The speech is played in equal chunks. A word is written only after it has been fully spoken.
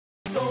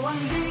Ito ang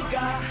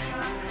liga.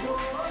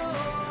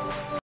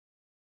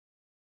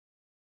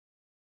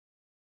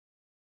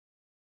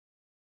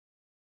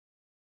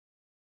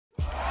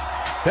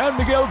 San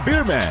Miguel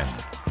Beerman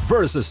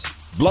versus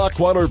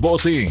Blackwater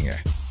Bossing.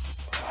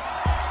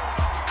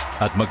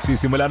 At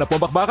magsisimula na po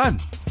bakbakan.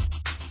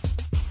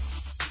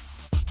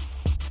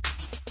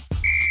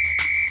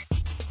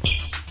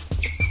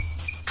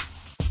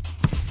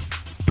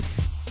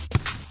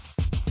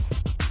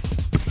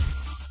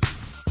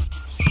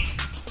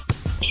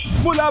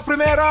 Mula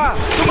primera,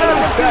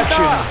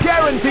 satisfaction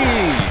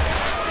guarantee.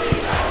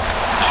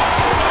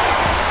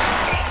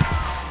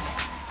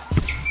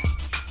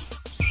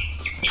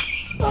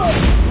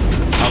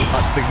 Ang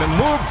astig ng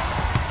moves.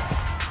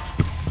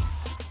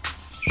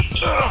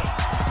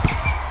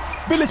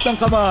 Bilis ng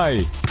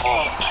kamay.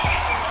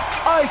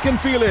 I can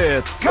feel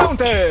it.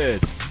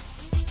 Counted.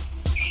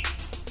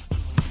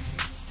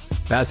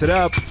 Pass it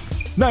up.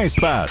 Nice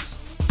pass.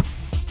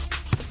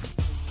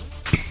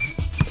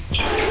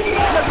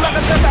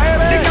 Naglakad na sa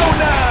ere. Ikaw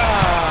na.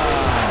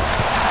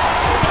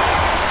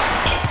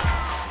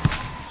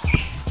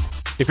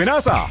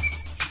 Ipinasa.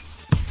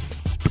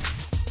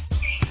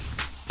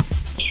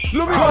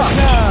 Lumibot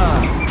na.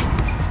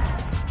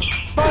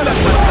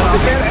 Palagpas ng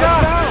depensa.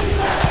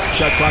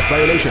 Shot clock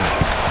violation.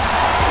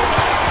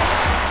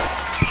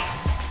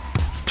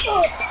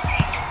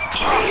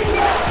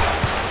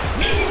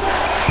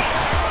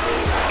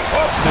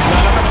 Oops,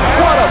 naglalakad sa ere.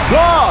 What a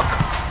block!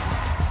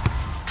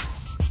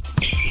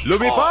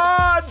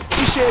 Lumipad!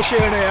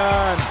 I-share na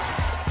yan.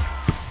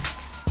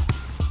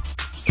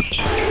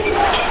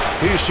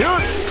 He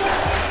shoots.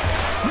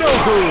 No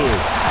good.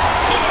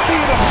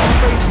 Tira ng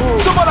Facebook.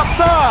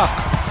 Sumalaksak.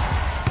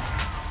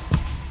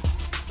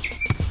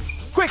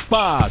 Quick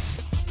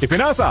pass.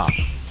 Ipinasa.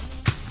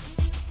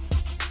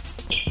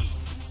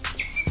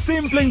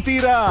 Simpleng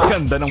tira.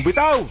 Ganda ng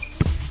bitaw.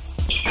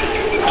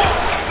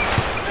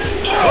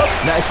 Oops,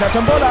 na-snatch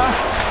ang bola.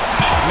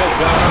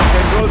 Nag-rock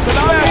and roll sa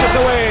langit. Smashes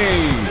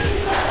away.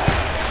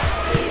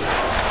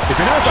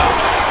 Ipinasa.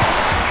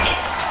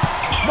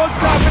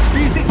 Magkapit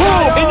bisig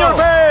tayo. In your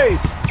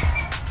face.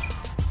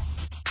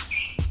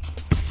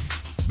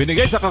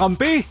 Binigay sa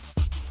kakampi.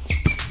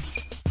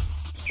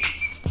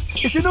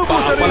 Isinubo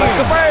sa rin. Papalag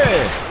ka pa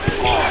eh.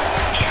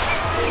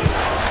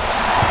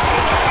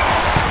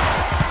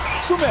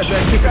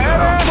 Sumeseksi sa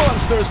ere.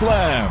 Monster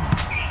Slam.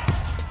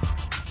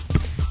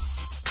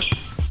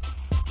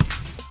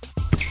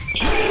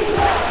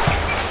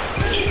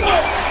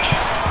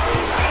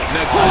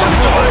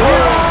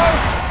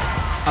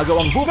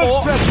 Agawang buko.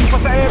 Nag-stretching pa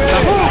sa ere.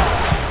 Sabog.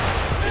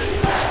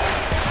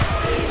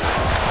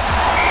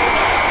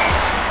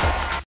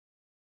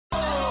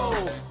 Oh,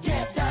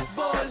 get that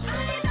ball.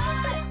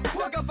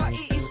 Huwag ka pa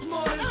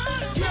i-small.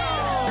 Yo!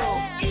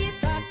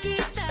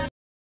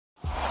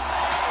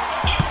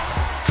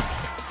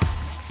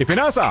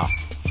 Ipinasa.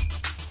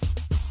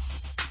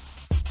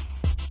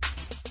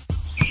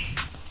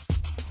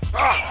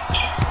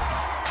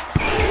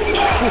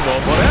 Kumo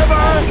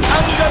forever.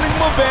 Ang galing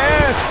mo,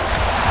 Bes.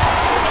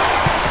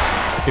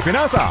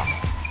 Ipinasa.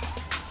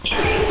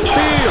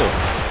 Steal.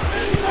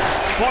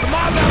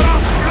 Formada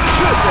Rasca.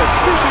 This is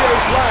PBA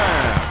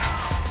Slam.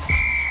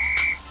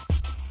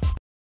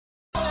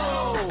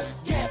 Oh,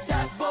 get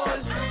that ball.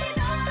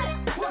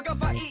 Huwag ka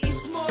pa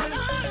i-small.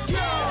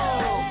 Yo!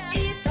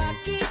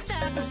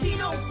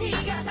 Sinong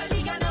siga sa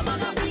liga ng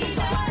mga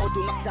bila. Ako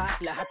dumakda,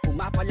 lahat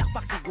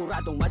pumapalakpak.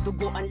 Siguradong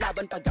madugo ang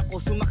laban pag ako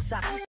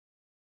sumaksak.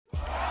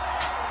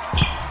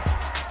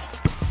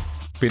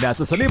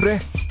 Pinasa sa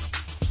libre.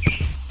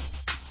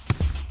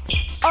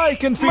 I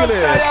can feel it.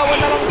 Magsayawan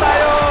na lang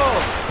tayo.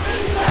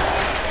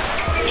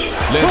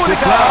 Let's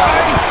reply.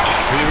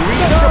 Here we go.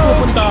 Saan ka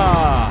pupunta?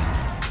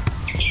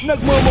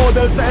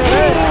 Nagmo-model sa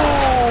ere.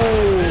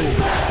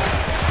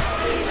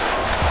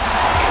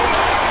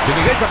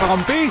 Binigay sa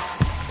kakampi.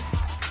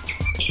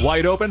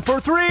 Wide open for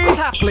three.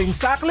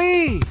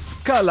 Sakling-sakli.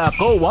 Kala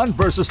ko 1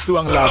 versus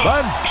 2 ang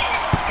laban.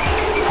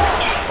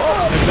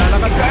 Oops,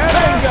 naglalakad sa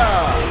ere.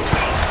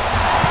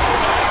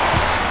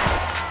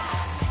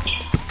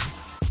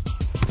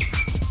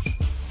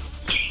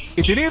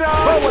 Itinira.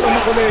 Bawal ang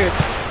makulit.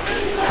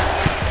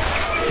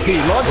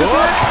 He launches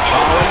it.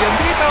 Bawal yan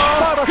dito.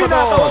 Para sa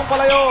dos.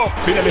 Palayo.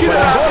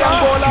 Pinalipad ang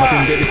bola.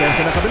 Matindi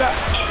depensa ng kabila.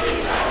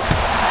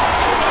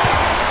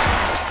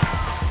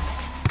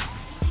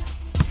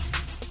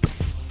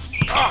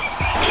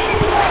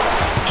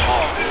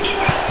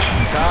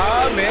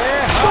 Dami.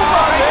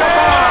 Sumali ka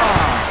pa.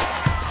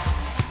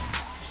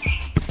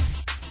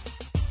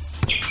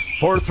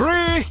 For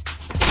 3.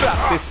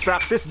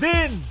 Practice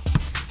din.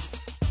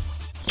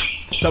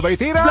 Sabay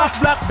tira.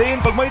 Block din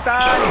pag may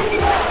time.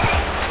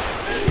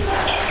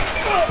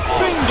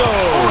 Bingo!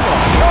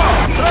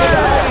 Strike!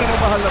 Ang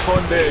mahal na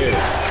konde.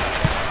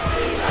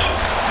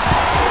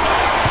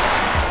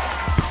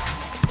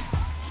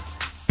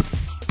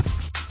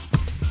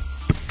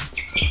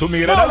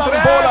 Tumira ng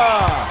bola.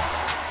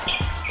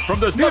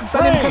 From the deep range.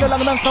 Tanim ka na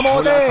lang ng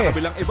kamote. Mula sa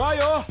kabilang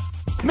ibayo.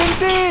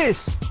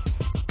 Mintis!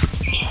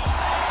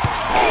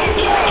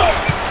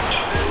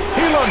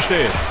 He launched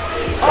it.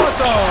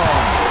 Awesome.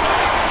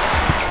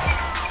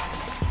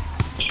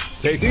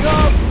 Taking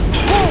off.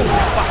 Boom!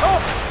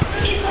 Pasok!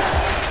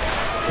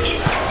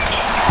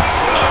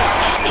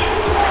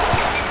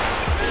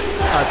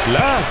 At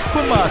last,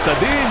 pumasa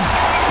din.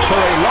 For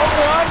a long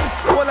one,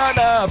 wala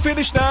na.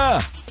 Finish na.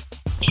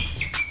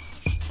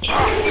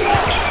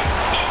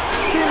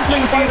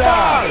 Simpleng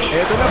tira.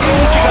 Ito na po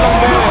si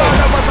Columbus.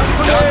 Lumabas ang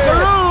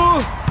Kangaroo.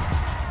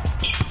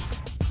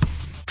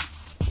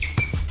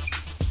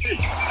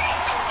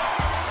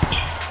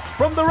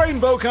 From the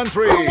Rainbow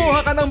Country.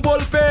 Kumuha ka ng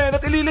ballpen at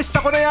ililista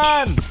ko na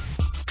yan.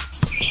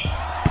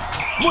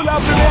 Mula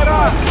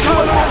primera,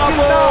 hanggang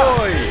quinta.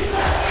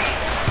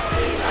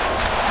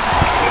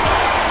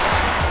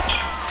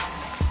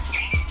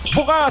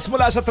 Bukas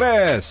mula sa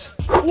 3.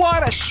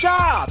 What a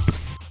shot!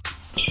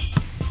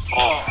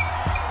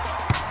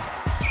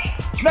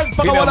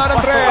 Nagpakawala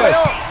ng 3.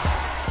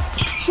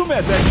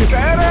 Sumeseksi sa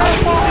ere. Ang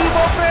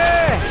pogi-pobre.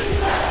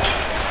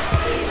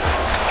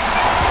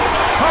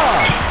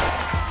 Pass.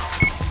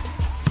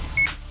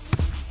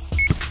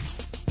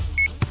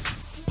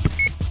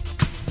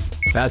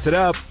 Pass it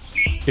up.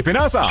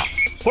 Ipinasa.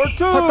 For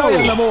 2. Patay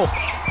ang lamok.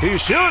 He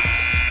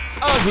shoots.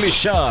 Ugly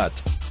shot.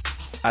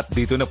 At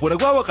dito na po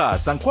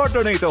nagwawakas ang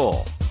quarter na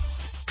ito.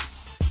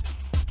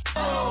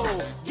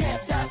 Get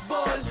that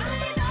ball.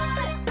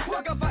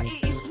 Huwag ka pa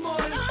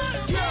i-small.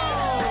 Yo!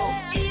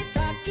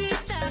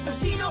 Kita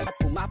sino at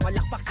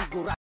pumapalakpak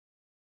sigura.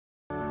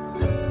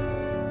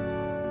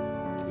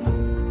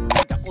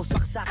 Ako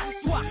saksak,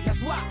 swak na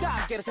swak.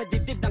 Dagger sa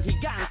dibdib ng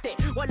higante.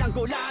 Walang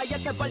Goliath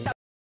sa balda.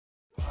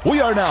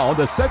 We are now on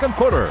the second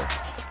quarter.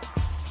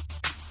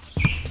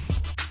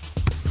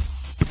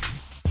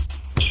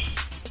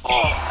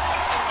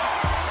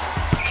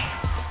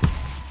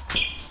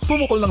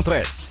 Pumukol ng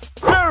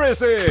 3. Where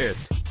is it?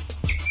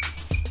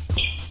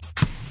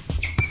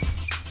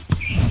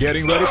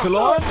 Getting ready to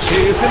launch.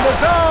 He's in the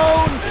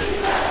zone.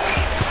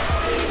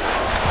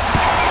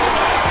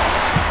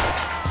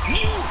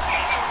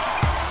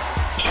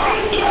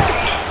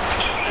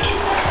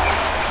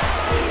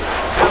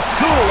 As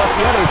cool as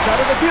the other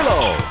side of the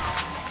pillow.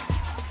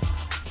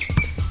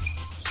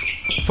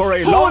 For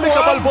a long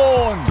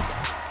one.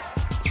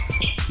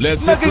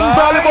 Let's it fly. Naging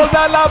volleyball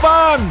na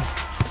laban.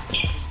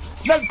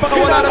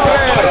 Nagpakawala ng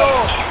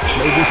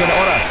 3. Naubusan na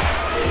oras.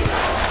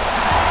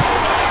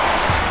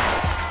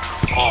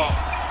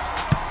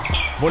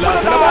 Mula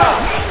sa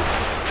labas.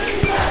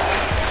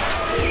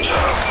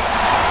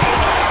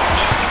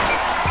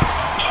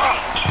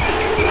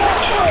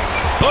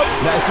 Oops,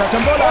 na-snatch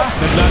ang bola.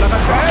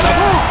 Naglalakad sa ere.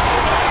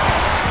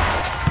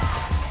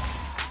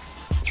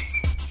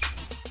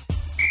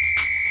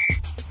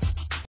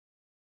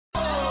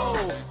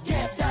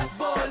 Get that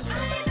ball.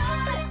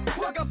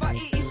 Huwag ka pa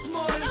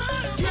i-small.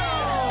 Yo!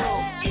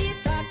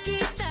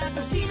 Kita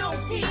sino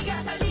siga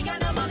sa liga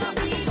ng mga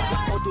bida.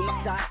 Ako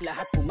dumakdak,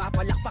 lahat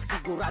pumapalakpak.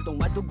 Siguradong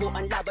madugo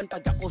ang laban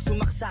pag ako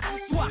sumaksak.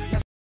 Swak na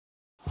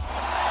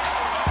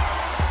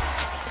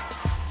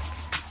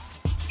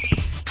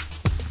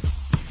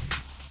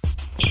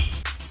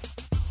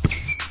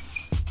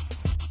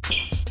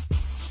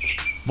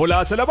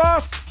Mula sa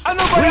labas.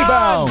 Ano ba yan?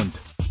 Rebound.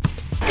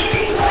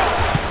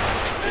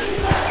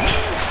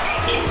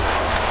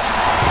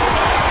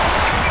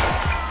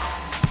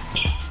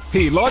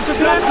 He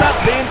launches it. Block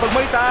din pag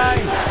may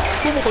time.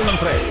 Pumukol ng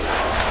 3.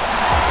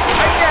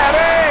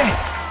 Nangyari!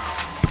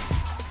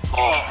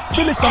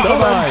 Bilis ng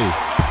kamay.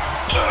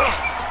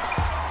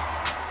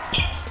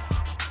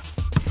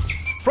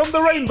 From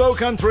the Rainbow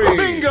Country.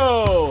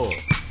 Bingo!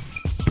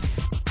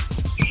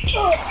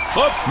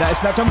 Oops,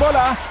 na-snatch ang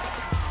bola.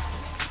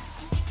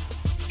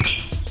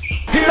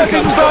 Here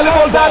comes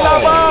volleyball na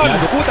laban.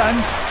 Nadukutan.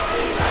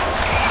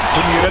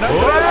 Tumira ng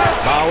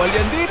 3. Bawal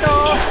yan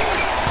dito.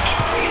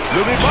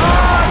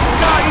 Lumipad!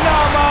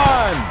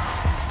 Kainaman!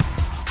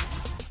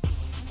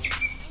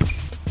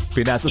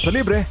 Pinasa sa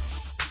libre.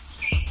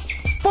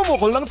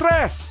 Pumukol ng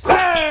 3.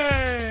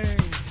 Bang!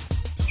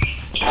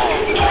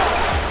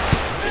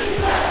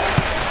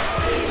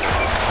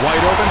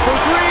 Wide open for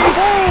 3.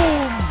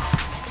 Boom!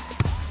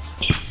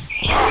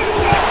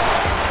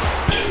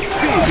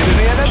 Bigyan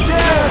na yan ang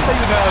Jess.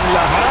 Sa'yo na ang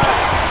lahat.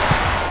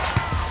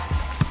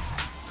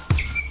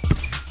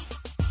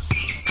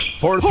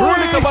 For 3.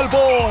 Huli ka,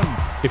 Balbon!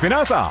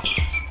 Ipinasa.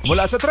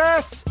 Mula sa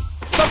 3.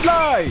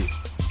 Sablay.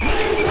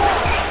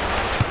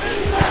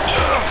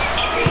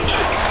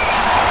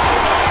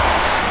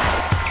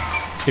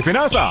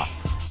 Ipinasa.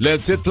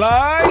 Let's it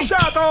fly.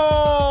 Shato!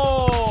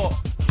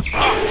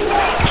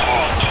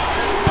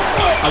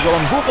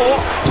 Agawang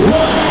buko.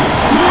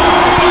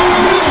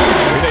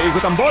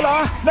 Pinaikot ang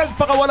bola.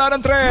 Nagpakawala ng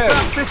 3.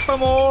 Practice pa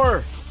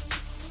more.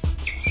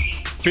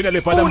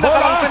 Pinalipad ang bola. Una ka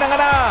lang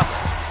pinanganak.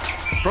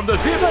 From the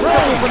distant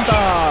range.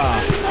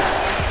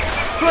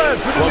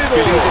 Thread to the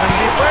middle.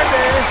 Hindi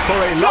pwede.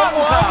 For a long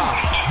one.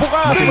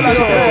 Bukas mula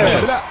sa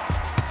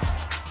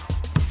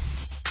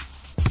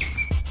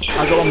 3.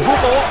 Agawang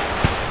buko.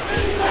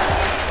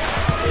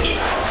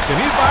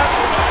 Sinipat.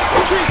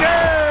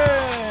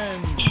 Chicken!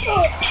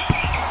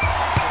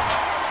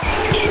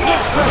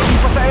 Stretching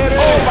pa sa ere.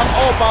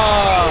 Opang-opa.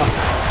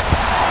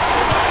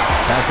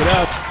 Pass it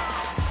up.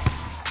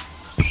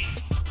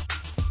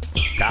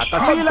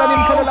 Kakasilaw.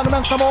 Tanim ka na lang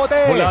ng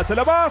kamote. Mula sa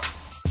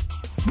labas.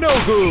 No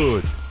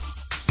good.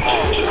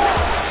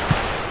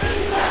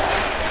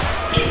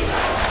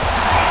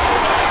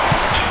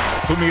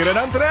 Tumira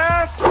ng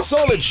tres.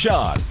 Solid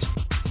shot.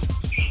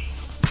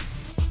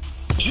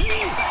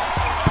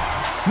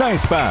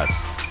 Nice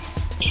pass.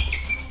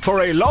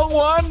 For a long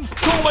one,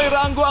 kung may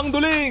ranggo ang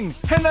duling,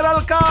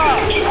 general ka!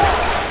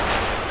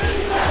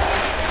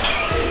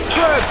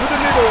 Thread to the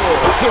middle.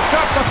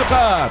 Sukat na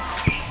sukat.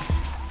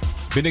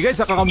 Binigay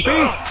sa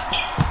kakampi.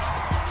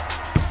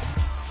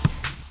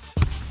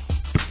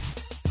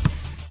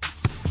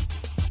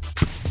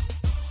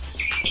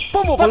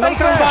 Pumukol ng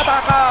tres. Bata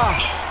ka.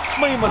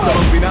 May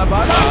masamang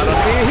binabala.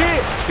 Parang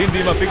ihi. Hindi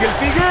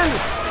mapigil-pigil.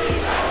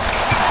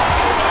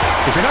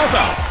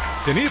 Ipinasa.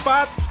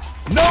 Sinipat.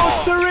 No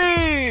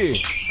siree!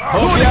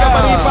 Huli ka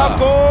mali,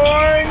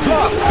 popcorn!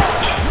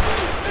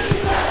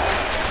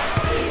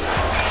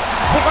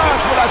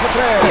 Bukas mula sa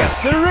tres. Yes,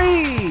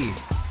 siree!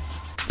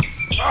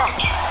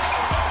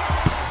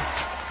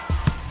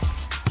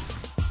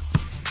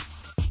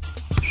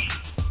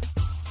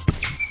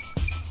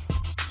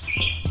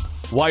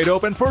 Wide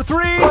open for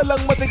three.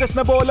 Walang matigas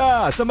na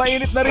bola sa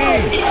mainit na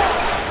ring.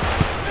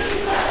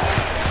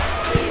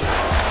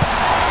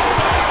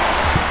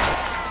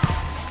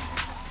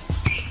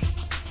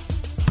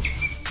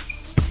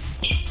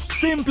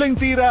 Simpleng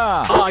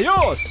tira.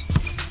 Ayos!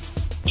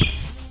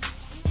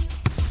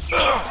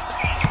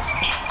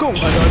 Kung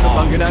ano-ano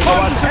pang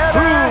ginagawa sa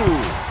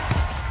through.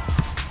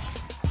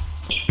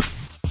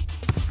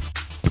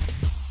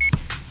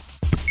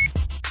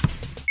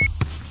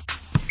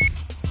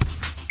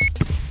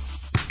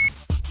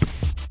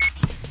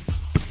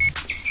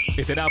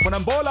 Itinapon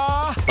ang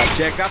bola.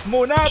 Pa-check up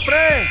muna,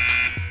 pre.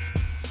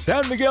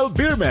 San Miguel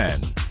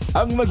Beerman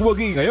ang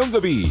nagwagi ngayong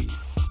gabi.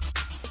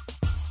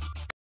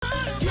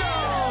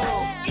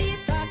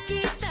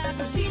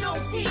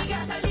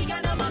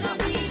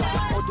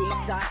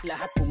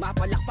 Lahat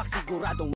pumapalakpak siguradong